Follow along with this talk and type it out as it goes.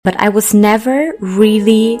but I was never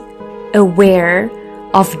really aware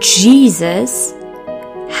of Jesus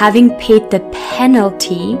having paid the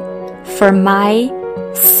penalty for my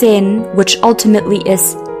sin, which ultimately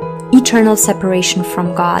is eternal separation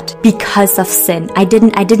from God because of sin. I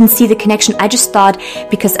didn't see the connection. I just thought,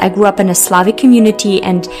 because I grew up in a Slavic community,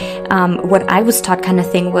 and what I was taught kind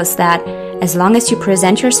of thing was that as long as you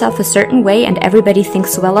present yourself a certain way and everybody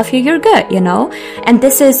thinks well of you, you're good, you know? And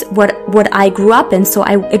this is what I grew up in. So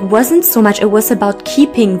it wasn't so much, it was about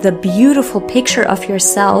keeping the beautiful picture of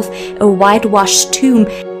yourself, a whitewashed tomb.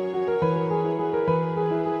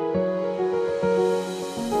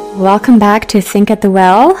 Welcome back to Think at the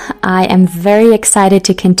Well. I am very excited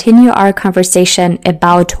to continue our conversation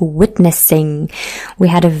about witnessing. We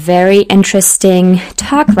had a very interesting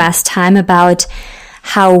talk last time about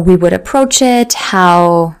how we would approach it,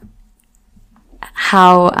 in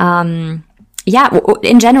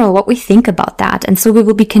general, what we think about that. And so we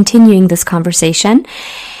will be continuing this conversation.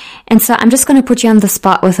 And so I'm just going to put you on the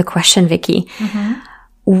spot with a question, Vicky. Mm-hmm.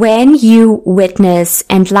 When you witness,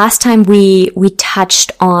 and last time we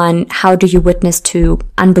touched on how do you witness to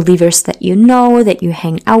unbelievers that you know, that you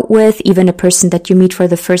hang out with, even a person that you meet for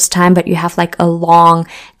the first time, but you have like a long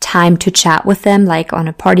time to chat with them, like on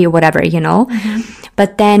a party or whatever, you know. Mm-hmm.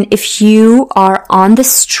 But then if you are on the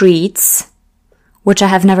streets, which I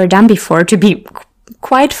have never done before, to be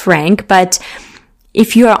quite frank, but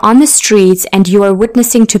if you are on the streets and you are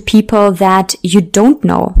witnessing to people that you don't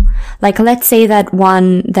know, like let's say that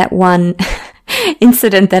one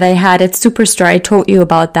incident that I had at Superstore, I told you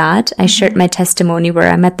about that. I shared my testimony where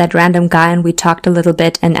I met that random guy and we talked a little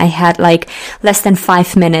bit, and I had like less than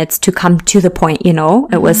 5 minutes to come to the point, you know.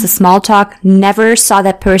 It was a small talk, never saw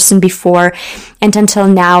that person before, and until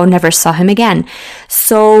now, never saw him again.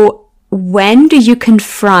 So when do you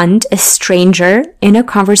confront a stranger in a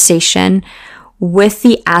conversation with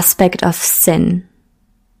the aspect of sin?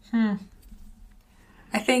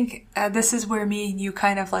 I think this is where me and you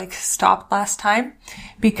kind of like stopped last time,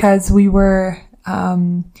 because we were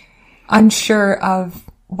unsure of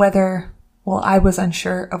whether, I was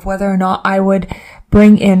unsure of whether or not I would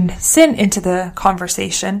bring in sin into the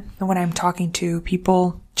conversation when I'm talking to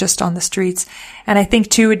people just on the streets. And I think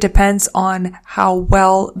too, it depends on how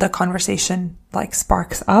well the conversation like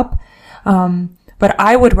sparks up. But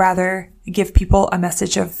I would rather give people a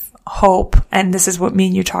message of hope. And this is what me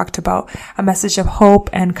and you talked about, a message of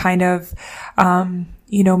hope, and kind of,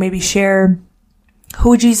 maybe share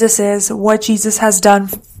who Jesus is, what Jesus has done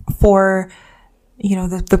for,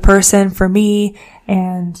 the person, for me,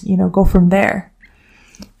 and, go from there.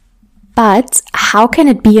 But how can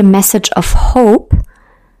it be a message of hope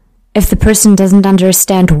if the person doesn't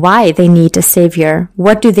understand why they need a savior?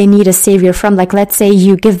 What do they need a savior from? Like, let's say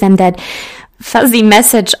you give them that fuzzy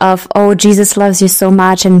message of, oh, Jesus loves you so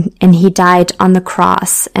much and he died on the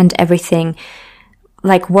cross and everything.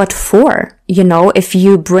 Like, what for? If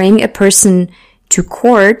you bring a person to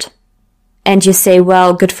court and you say,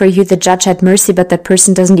 well, good for you, the judge had mercy, but that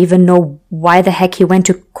person doesn't even know why the heck he went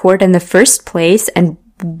to court in the first place and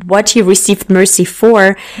what he received mercy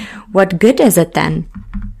for, what good is it then?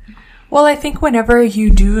 Well, I think whenever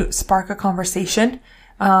you do spark a conversation,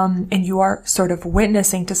 and you are sort of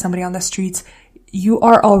witnessing to somebody on the streets, you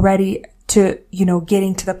are already to,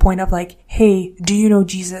 getting to the point of like, hey, do you know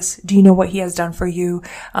Jesus? Do you know what he has done for you?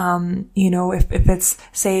 If it's,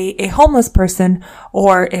 say, a homeless person,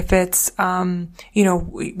 or if it's,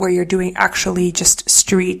 where you're doing actually just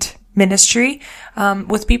street ministry,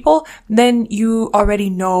 with people, then you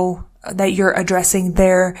already know that you're addressing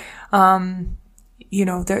their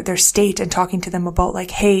state and talking to them about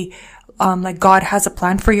like, hey, like God has a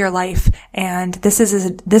plan for your life, and this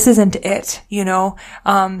isn't it, you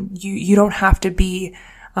don't have to be,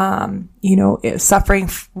 suffering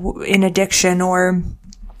in addiction or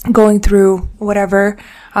going through whatever.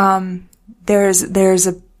 There's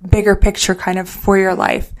a bigger picture kind of for your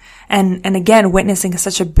life. And again, witnessing is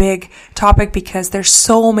such a big topic because there's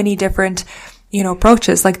so many different,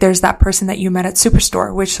 approaches. Like there's that person that you met at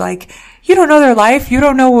Superstore, which like, you don't know their life, you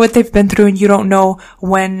don't know what they've been through, and you don't know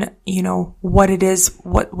when, what it is,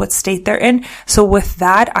 what state they're in. So with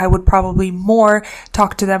that, I would probably more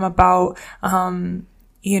talk to them about,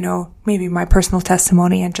 maybe my personal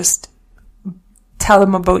testimony, and just tell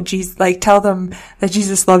them about Jesus, like tell them that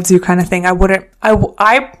Jesus loves you kind of thing. I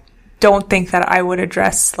don't think that I would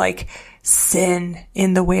address like sin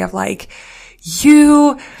in the way of like,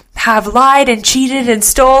 you have lied and cheated and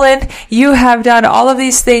stolen. You have done all of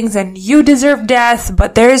these things and you deserve death,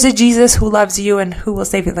 but there is a Jesus who loves you and who will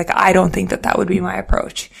save you. Like, I don't think that would be my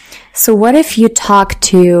approach. So what if you talk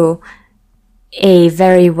to a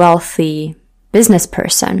very wealthy business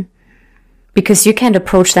person. Because you can't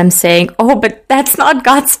approach them saying, oh, but that's not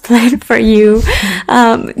God's plan for you.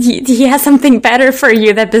 He has something better for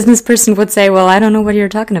you. That business person would say, well, I don't know what you're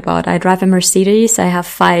talking about. I drive a Mercedes. I have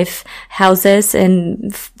 5 houses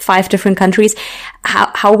in 5 different countries.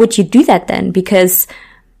 How would you do that then? Because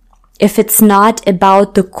if it's not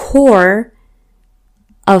about the core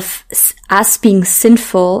of us being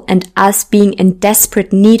sinful and us being in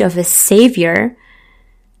desperate need of a savior,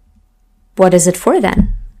 what is it for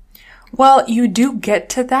then? Well, you do get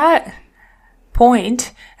to that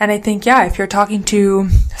point. And I think, yeah, if you're talking to,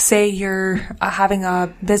 say you're having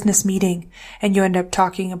a business meeting and you end up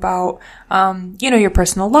talking about, your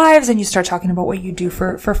personal lives, and you start talking about what you do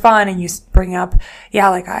for fun, and you bring up, yeah,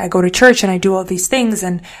 like I go to church and I do all these things,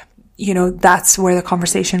 and that's where the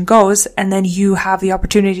conversation goes. And then you have the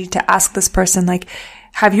opportunity to ask this person, like,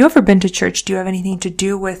 have you ever been to church? Do you have anything to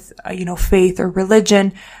do with, faith or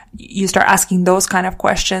religion? You start asking those kind of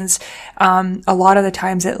questions. A lot of the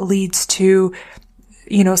times it leads to,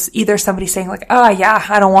 either somebody saying like, oh yeah,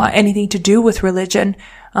 I don't want anything to do with religion.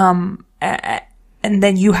 And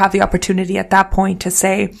then you have the opportunity at that point to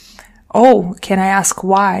say, oh, can I ask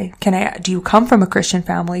why? Do you come from a Christian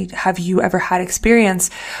family? Have you ever had experience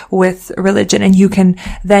with religion? And you can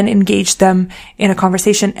then engage them in a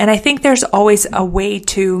conversation. And I think there's always a way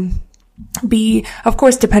to be, of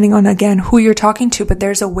course, depending on, again, who you're talking to, but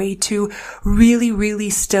there's a way to really, really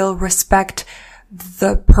still respect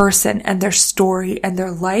the person and their story and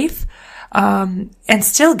their life, and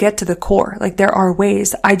still get to the core. Like, there are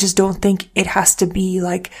ways. I just don't think it has to be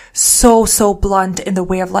like so blunt in the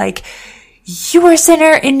way of like, you are a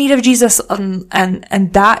sinner in need of Jesus.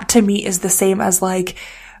 And that to me is the same as like,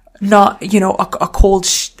 not, a cold,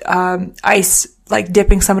 ice, like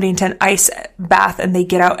dipping somebody into an ice bath and they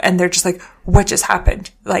get out and they're just like, what just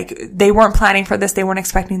happened? Like, they weren't planning for this. They weren't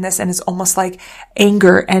expecting this. And it's almost like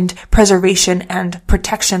anger and preservation and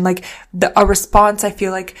protection. Like a response, I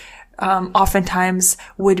feel like, oftentimes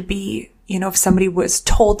would be, if somebody was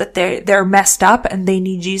told that they're messed up and they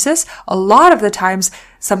need Jesus, a lot of the times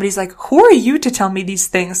somebody's like, who are you to tell me these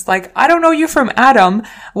things? Like, I don't know you from Adam.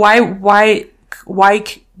 Why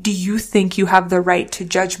do you think you have the right to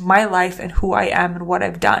judge my life and who I am and what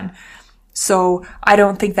I've done? So I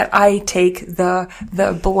don't think that I take the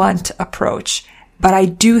blunt approach, but I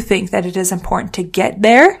do think that it is important to get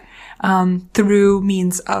there, through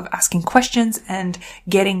means of asking questions and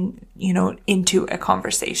getting, into a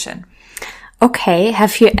conversation. Okay.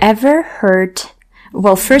 Have you ever heard,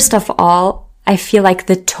 well, first of all, I feel like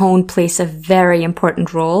the tone plays a very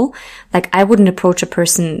important role. Like, I wouldn't approach a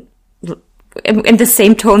person in the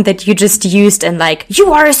same tone that you just used and like,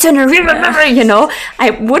 you are a sinner,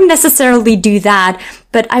 I wouldn't necessarily do that,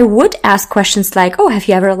 but I would ask questions like, oh, have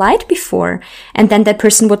you ever lied before? And then that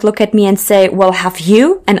person would look at me and say, well, have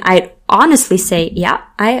you? And I'd honestly say, yeah,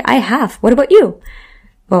 I have. What about you?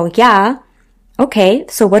 Well, yeah. Okay.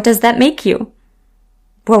 So what does that make you?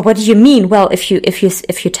 Well, what do you mean? Well, if you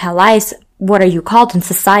tell lies, what are you called in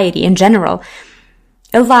society in general?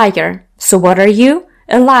 A liar. So what are you?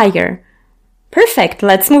 A liar. Perfect.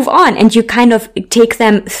 Let's move on. And you kind of take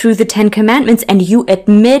them through the 10 commandments and you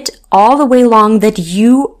admit all the way along that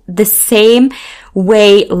you the same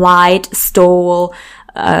way lied, stole,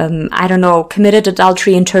 committed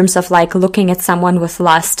adultery in terms of like looking at someone with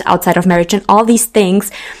lust outside of marriage and all these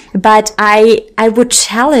things. But I would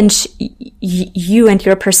challenge you and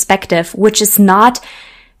your perspective, which is not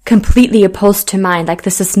completely opposed to mine. Like,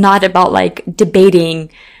 this is not about like debating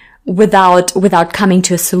without coming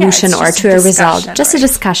to a solution or to a result, just a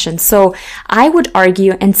discussion. So I would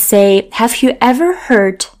argue and say, have you ever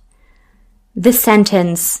heard the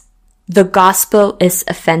sentence, the gospel is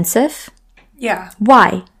offensive? Yeah.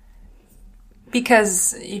 Why?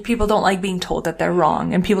 Because people don't like being told that they're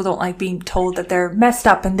wrong, and people don't like being told that they're messed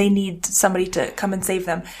up and they need somebody to come and save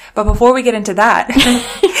them. But before we get into that,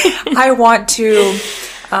 I want to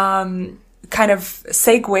kind of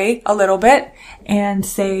segue a little bit and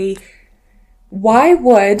say, why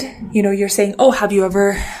would, you're saying, oh, have you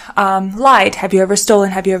ever lied? Have you ever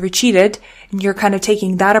stolen? Have you ever cheated? And you're kind of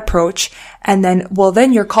taking that approach. And then, well,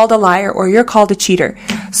 then you're called a liar or you're called a cheater.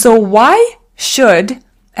 So why should,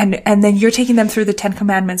 and then you're taking them through the 10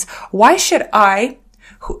 commandments, why should I,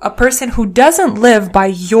 a person who doesn't live by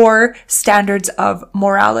your standards of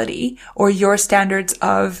morality or your standards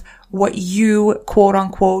of what you quote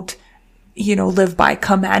unquote, live by,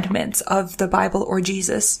 commandments of the Bible or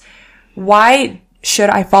Jesus, why should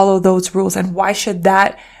I follow those rules? And why should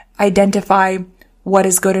that identify what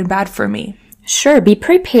is good and bad for me? Sure, be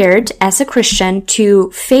prepared as a Christian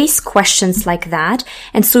to face questions like that.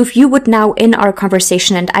 And so if you would now in our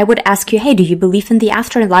conversation and I would ask you, hey, do you believe in the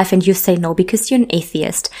afterlife? And you say no because you're an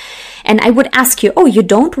atheist. And I would ask you, oh, you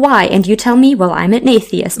don't? Why? And you tell me, well, I'm an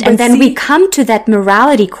atheist. And then we come to that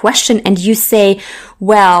morality question and you say,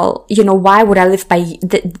 well, why would I live by,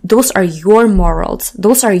 those are your morals.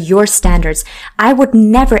 Those are your standards. I would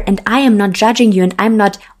never, and I am not judging you and I'm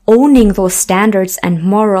not owning those standards and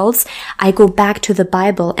morals. I go back to the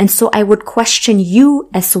Bible. And so I would question you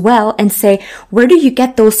as well and say, where do you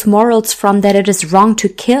get those morals from that it is wrong to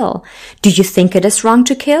kill? Do you think it is wrong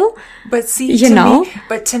to kill? But see,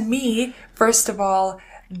 to me, first of all,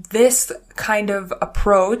 this kind of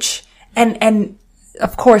approach and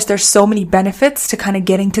of course, there's so many benefits to kind of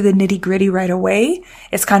getting to the nitty gritty right away.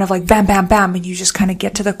 It's kind of like bam, bam, bam, and you just kind of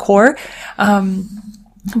get to the core.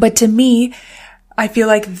 But to me, I feel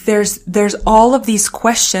like there's all of these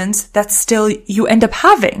questions that still you end up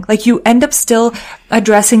having. Like you end up still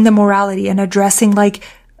addressing the morality and addressing like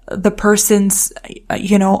the person's,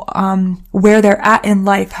 where they're at in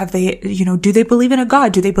life. Have they, do they believe in a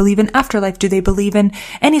God? Do they believe in afterlife? Do they believe in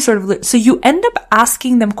any sort of, so you end up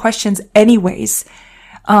asking them questions anyways,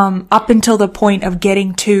 up until the point of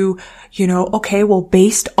getting to, okay, well,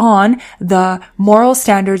 based on the moral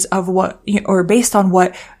standards of what, or based on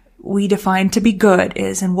what we define to be good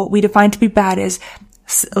is and what we define to be bad is,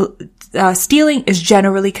 stealing is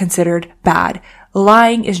generally considered bad.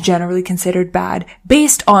 Lying is generally considered bad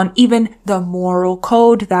based on even the moral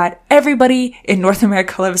code that everybody in North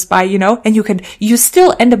America lives by, and you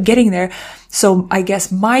still end up getting there. So I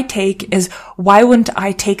guess my take is, why wouldn't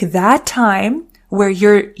I take that time where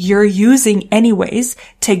you're using anyways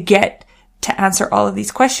to answer all of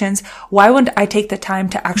these questions? Why wouldn't I take the time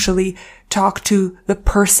to actually talk to the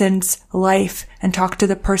person's life and talk to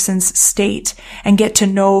the person's state and get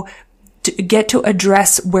to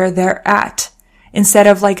address where they're at, instead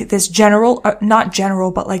of like this general, not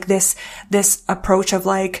general, but like this approach of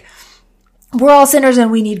like, we're all sinners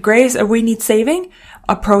and we need grace or we need saving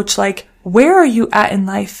approach. Like, where are you at in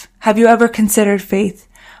life? Have you ever considered faith?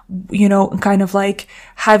 Kind of like,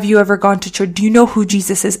 have you ever gone to church? Do you know who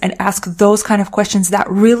Jesus is? And ask those kind of questions that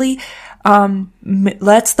really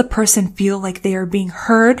lets the person feel like they are being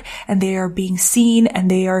heard and they are being seen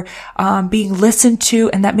and they are being listened to,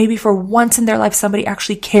 and that maybe for once in their life somebody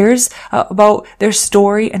actually cares about their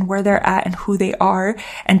story and where they're at and who they are.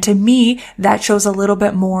 And to me, that shows a little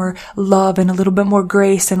bit more love and a little bit more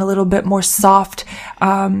grace and a little bit more soft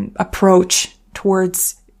approach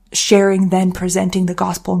towards sharing, then presenting the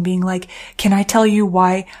gospel and being like, can I tell you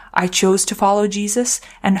why I chose to follow Jesus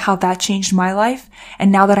and how that changed my life?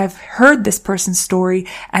 And now that I've heard this person's story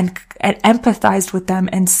and empathized with them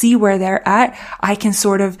and see where they're at, I can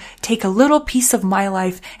sort of take a little piece of my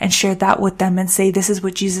life and share that with them and say, this is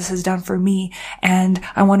what Jesus has done for me. And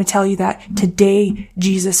I want to tell you that today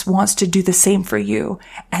Jesus wants to do the same for you.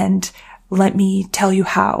 And let me tell you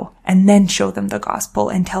how, and then show them the gospel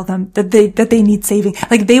and tell them that they need saving.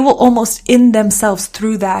 Like, they will almost in themselves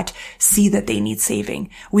through that see that they need saving.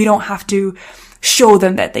 We don't have to show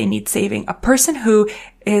them that they need saving. A person who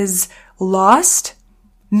is lost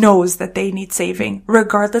knows that they need saving,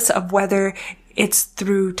 regardless of whether it's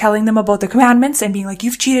through telling them about the commandments and being like,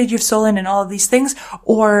 you've cheated, you've stolen, and all of these things,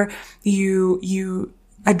 or you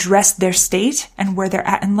address their state and where they're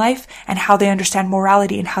at in life and how they understand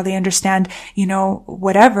morality and how they understand,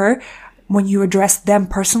 whatever. When you address them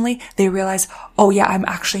personally, they realize, oh yeah, I'm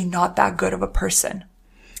actually not that good of a person.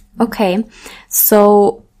 Okay.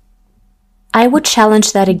 So I would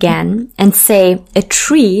challenge that again and say a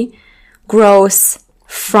tree grows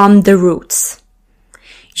from the roots.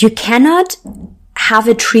 You cannot have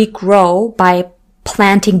a tree grow by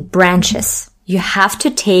planting branches. You have to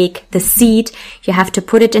take the seed, you have to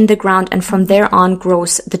put it in the ground, and from there on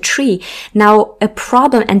grows the tree. Now, a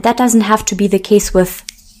problem, and that doesn't have to be the case with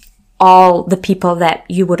all the people that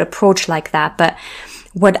you would approach like that, but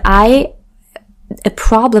a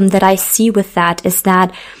problem that I see with that is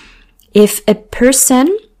that if a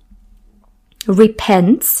person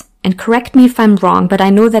repents, and correct me if I'm wrong, but I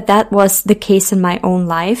know that that was the case in my own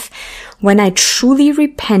life, when I truly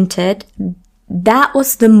repented, that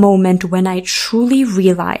was the moment when I truly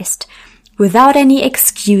realized, without any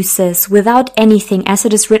excuses, without anything, as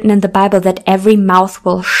it is written in the Bible, that every mouth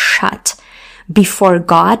will shut before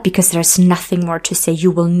God, because there's nothing more to say.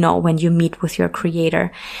 You will know when you meet with your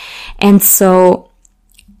Creator. And so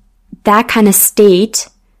that kind of state,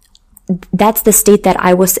 that's the state that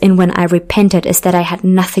I was in when I repented, is that I had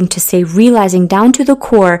nothing to say, realizing down to the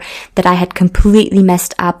core that I had completely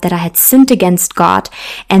messed up, that I had sinned against God.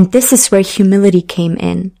 And this is where humility came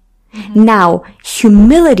in. Now,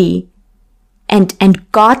 humility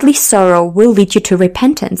and godly sorrow will lead you to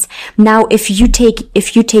repentance. Now, if you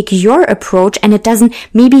take your approach, and it doesn't,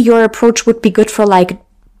 maybe your approach would be good for like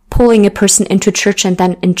pulling a person into church, and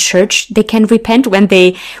then in church they can repent when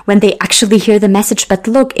they actually hear the message. But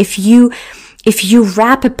look, if you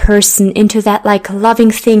wrap a person into that like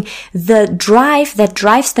loving thing, the drive that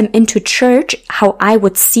drives them into church, how I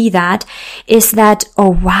would see that is that,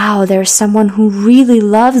 oh wow, there's someone who really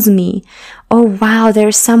loves me. Oh wow,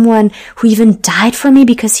 there's someone who even died for me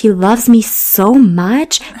because he loves me so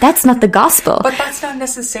much. That's not the gospel. But that's not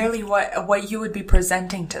necessarily what you would be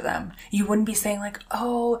presenting to them. You wouldn't be saying like,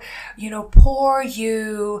 oh, poor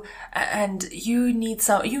you, and you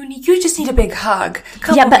just need a big hug.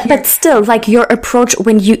 But still, like your approach,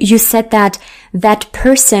 when you said that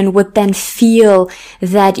person would then feel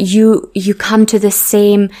that you come to the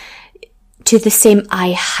same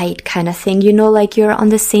eye height kind of thing, like you're on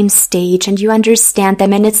the same stage and you understand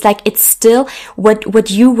them. And it's like, it's still what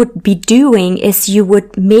you would be doing is you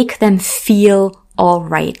would make them feel all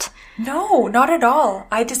right. No, not at all.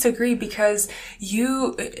 I disagree, because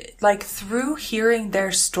you, like, through hearing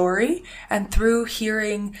their story and through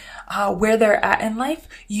hearing where they're at in life,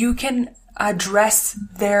 you can address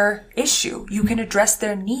their issue. You can address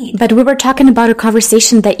their need. But we were talking about a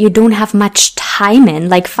conversation that you don't have much time in,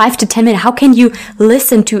 like 5 to 10 minutes. How can you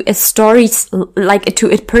listen to a story, like to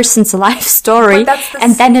a person's life story,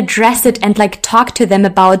 and then address it and like talk to them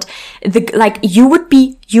about you would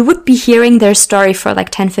be hearing their story for like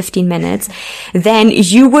 10, 15 minutes. Then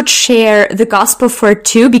you would share the gospel for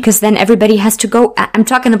 2, because then everybody has to go. I'm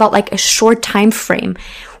talking about like a short time frame.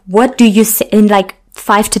 What do you say in like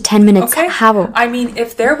 5 to 10 minutes? Okay. How? I mean,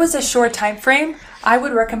 if there was a short time frame, I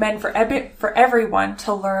would recommend for everyone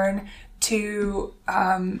to learn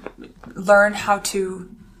how to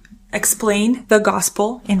explain the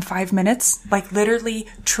gospel in 5 minutes. Like, literally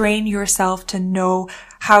train yourself to know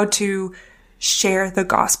how to share the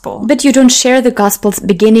gospel. But you don't share the gospels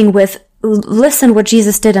beginning with, listen what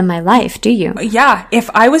Jesus did in my life, do you? Yeah.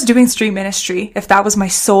 If I was doing street ministry, if that was my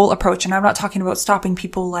sole approach, and I'm not talking about stopping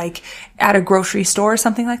people like at a grocery store or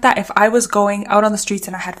something like that. If I was going out on the streets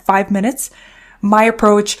and I had 5 minutes, my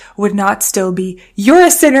approach would not still be, you're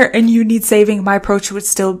a sinner and you need saving. My approach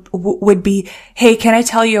would be, hey, can I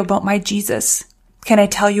tell you about my Jesus? Can I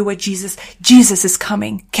tell you what Jesus is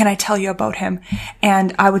coming? Can I tell you about him?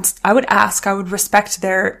 And I would respect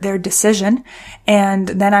their decision. And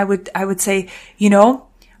then I would say,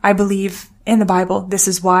 I believe in the Bible. This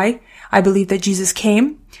is why I believe that Jesus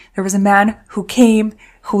came. There was a man who came,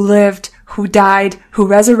 who lived, who died, who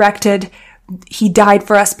resurrected. He died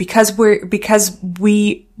for us because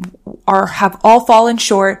we have all fallen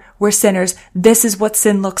short. We're sinners. This is what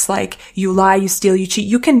sin looks like. You lie, you steal, you cheat.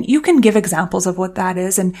 You can give examples of what that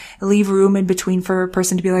is and leave room in between for a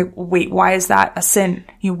person to be like, wait, why is that a sin?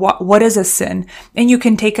 What is a sin? And you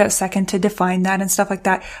can take a second to define that and stuff like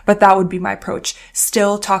that. But that would be my approach.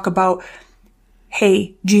 Still talk about,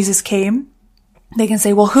 hey, Jesus came. They can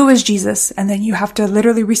say, well, who is Jesus? And then you have to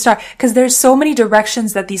literally restart, because there's so many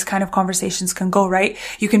directions that these kind of conversations can go, right?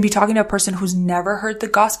 You can be talking to a person who's never heard the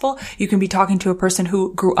gospel. You can be talking to a person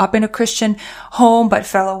who grew up in a Christian home but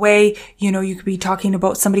fell away. You could be talking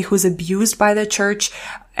about somebody who's abused by the church.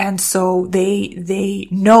 And so they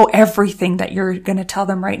know everything that you're going to tell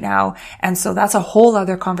them right now. And so that's a whole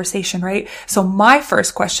other conversation, right? So my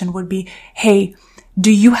first question would be, hey,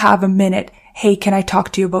 do you have a minute? Hey, can I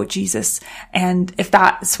talk to you about Jesus? And if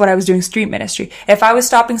that's what I was doing street ministry, if I was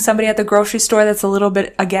stopping somebody at the grocery store, that's a little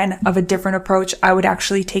bit, again, of a different approach. I would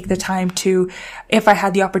actually take the time to, if I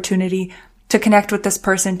had the opportunity to connect with this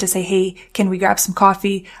person, to say, hey, can we grab some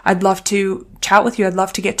coffee? I'd love to chat with you. I'd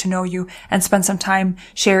love to get to know you and spend some time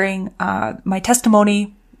sharing my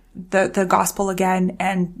testimony, the gospel again,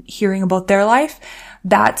 and hearing about their life.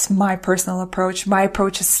 That's my personal approach. My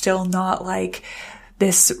approach is still not like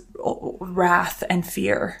this wrath and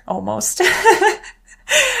fear almost.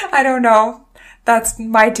 I don't know. That's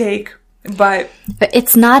my take. But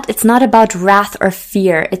it's not about wrath or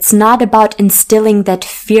fear. It's not about instilling that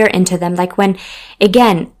fear into them. Like when,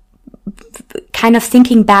 again, kind of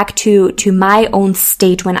thinking back to my own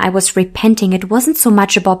state when I was repenting, it wasn't so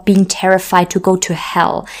much about being terrified to go to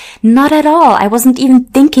hell. Not at all. I wasn't even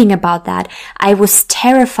thinking about that. I was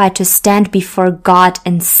terrified to stand before God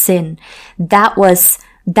and sin. That was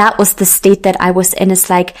the state that I was in. It's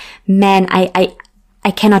like, man, I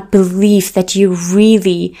cannot believe that you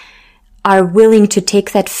really are willing to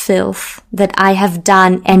take that filth that I have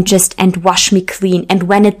done and wash me clean. And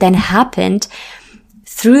when it then happened,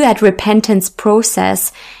 through that repentance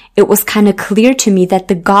process, it was kind of clear to me that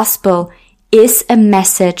the gospel is a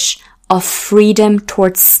message of freedom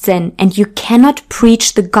towards sin. And you cannot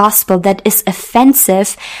preach the gospel that is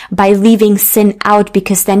offensive by leaving sin out,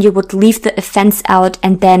 because then you would leave the offense out,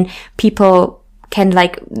 and then people can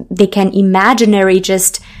they can imaginary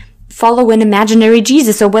just follow an imaginary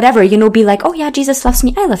Jesus or whatever, be like, oh yeah, Jesus loves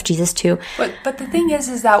me, I love Jesus too. But the thing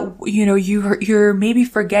is that, you're maybe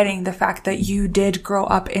forgetting the fact that you did grow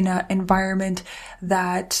up in an environment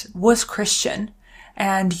that was Christian,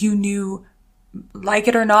 and you knew, like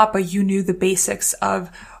it or not, but you knew the basics of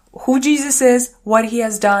who Jesus is, what he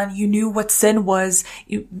has done. You knew what sin was.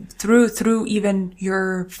 Through even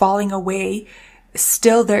your falling away,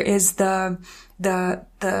 still there is the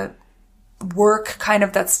work kind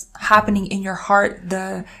of that's happening in your heart,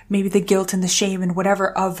 maybe the guilt and the shame and whatever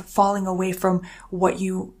of falling away from what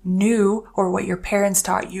you knew or what your parents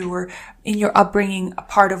taught you, or in your upbringing, a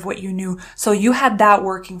part of what you knew. So you had that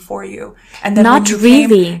working for you. And then not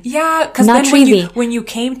really. Because then when you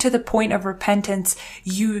came to the point of repentance,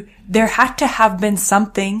 there had to have been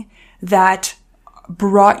something that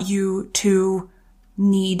brought you to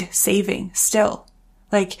need saving still.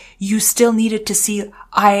 Like, you still needed to see,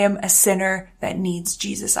 I am a sinner that needs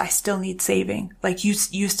Jesus. I still need saving. Like, you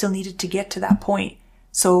still needed to get to that point.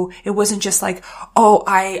 So it wasn't just like, oh,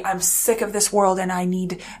 I'm sick of this world and I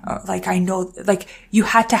need, you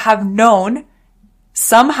had to have known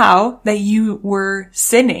somehow that you were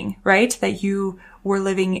sinning, right? That you were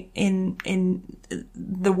living in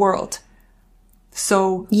the world.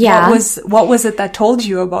 So yeah. What was it that told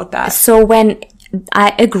you about that? So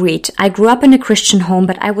I agreed. I grew up in a Christian home,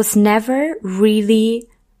 but I was never really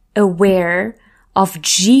aware of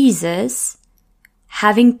Jesus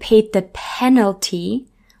having paid the penalty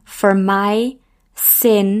for my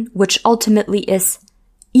sin, which ultimately is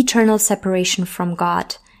eternal separation from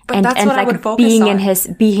God. But that's what I would focus on. Being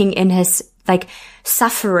in his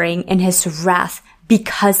suffering in his wrath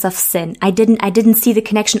because of sin. I didn't see the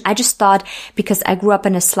connection. I just thought, because I grew up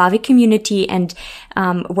in a Slavic community, and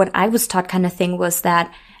what I was taught kind of thing was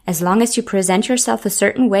that as long as you present yourself a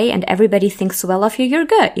certain way and everybody thinks well of you, you're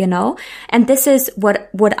good, And this is what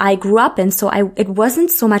I grew up in. So it wasn't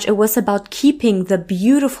so much, it was about keeping the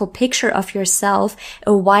beautiful picture of yourself,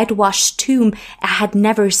 a whitewashed tomb. I had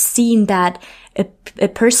never seen that a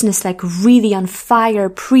person is really on fire,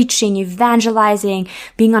 preaching, evangelizing,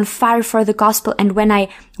 being on fire for the gospel. And when a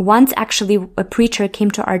preacher came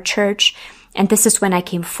to our church, and this is when I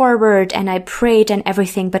came forward and I prayed and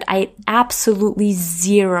everything, but I absolutely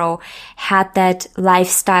zero had that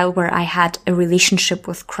lifestyle where I had a relationship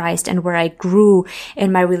with Christ and where I grew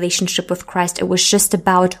in my relationship with Christ. It was just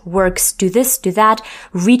about works. Do this, do that,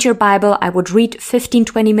 read your Bible. I would read 15,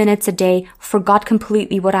 20 minutes a day, forgot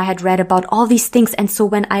completely what I had read about all these things. And so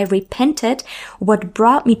when I repented, what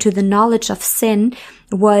brought me to the knowledge of sin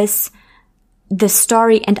was the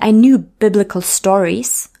story, and I knew biblical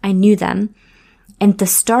stories. I knew them. And the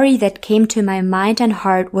story that came to my mind and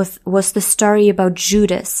heart was the story about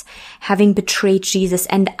Judas having betrayed Jesus.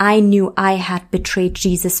 And I knew I had betrayed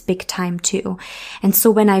Jesus big time too. And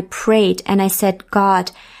so when I prayed and I said,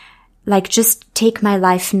 God, just take my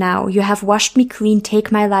life now. You have washed me clean.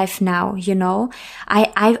 Take my life now.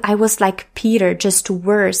 I was like Peter, just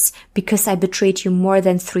worse, because I betrayed you more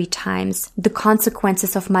than 3 times. The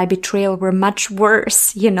consequences of my betrayal were much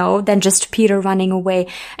worse, than just Peter running away.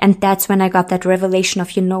 And that's when I got that revelation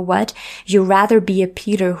of, what? You rather be a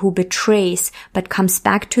Peter who betrays, but comes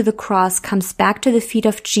back to the cross, comes back to the feet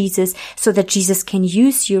of Jesus so that Jesus can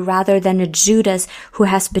use you, rather than a Judas who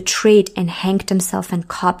has betrayed and hanged himself and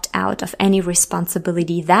copped out of any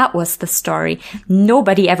responsibility. That was the story.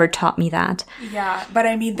 Nobody ever taught me that. Yeah, but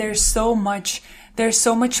I mean, there's so much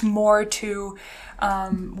more to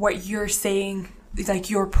what you're saying,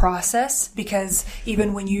 your process, because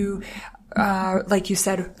even when you like you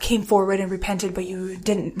said, came forward and repented, but you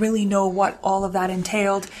didn't really know what all of that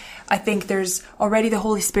entailed. I think there's already the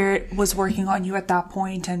Holy Spirit was working on you at that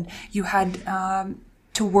point, and you had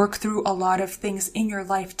to work through a lot of things in your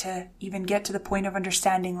life to even get to the point of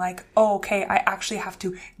understanding okay, I actually have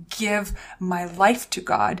to give my life to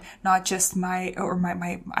God, not just I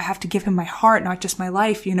have to give him my heart, not just my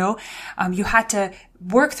life, you had to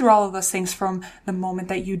work through all of those things from the moment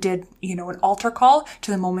that you did, an altar call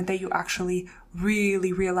to the moment that you actually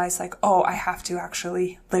really realize oh, I have to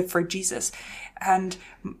actually live for Jesus. And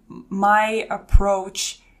my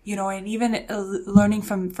approach, and even learning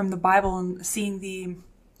from the Bible and seeing the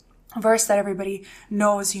verse that everybody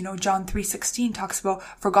knows, John 3:16 talks about,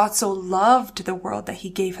 for God so loved the world that he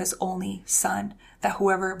gave his only son, that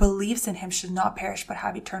whoever believes in him should not perish but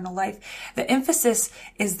have eternal life. The emphasis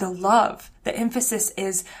is the love. The emphasis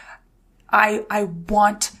is I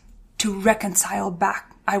want to reconcile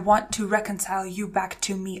back. I want to reconcile you back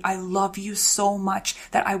to me. I love you so much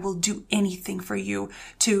that I will do anything for you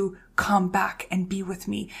to come back and be with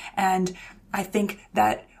me. And I think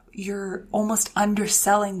that you're almost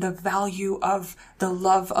underselling the value of the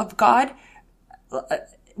love of God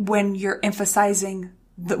when you're emphasizing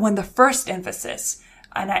when the first emphasis,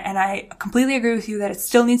 and I completely agree with you that it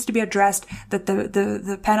still needs to be addressed, that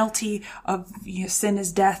the penalty of sin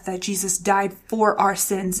is death, that Jesus died for our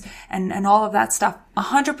sins and all of that stuff.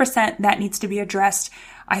 100% that needs to be addressed.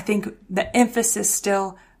 I think the emphasis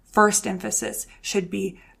still, first emphasis should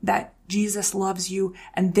be that Jesus loves you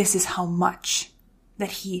and this is how much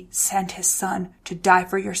that he sent his son to die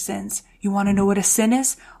for your sins. You want to know what a sin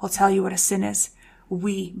is? I'll tell you what a sin is.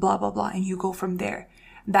 We blah, blah, blah. And you go from there.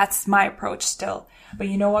 That's my approach still. But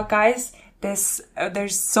you know what, guys? There's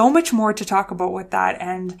so much more to talk about with that.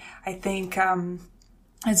 And I think,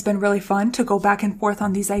 it's been really fun to go back and forth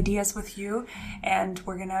on these ideas with you. And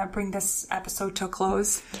we're going to bring this episode to a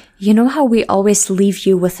close. You know how we always leave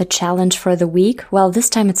you with a challenge for the week? Well,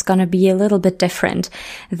 this time it's going to be a little bit different.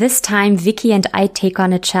 This time, Vicky and I take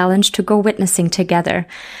on a challenge to go witnessing together.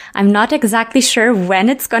 I'm not exactly sure when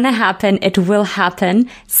it's going to happen. It will happen.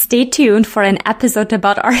 Stay tuned for an episode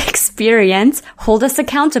about our experience. Hold us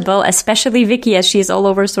accountable, especially Vicky, as she's all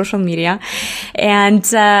over social media. And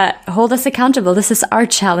hold us accountable. This is our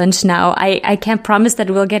challenge now. I can't promise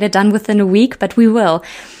that we'll get it done within a week, but we will.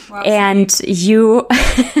 Wow, and you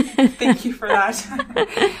thank you for that. All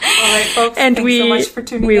right, folks. And thanks so much for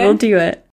tuning in. We will do it.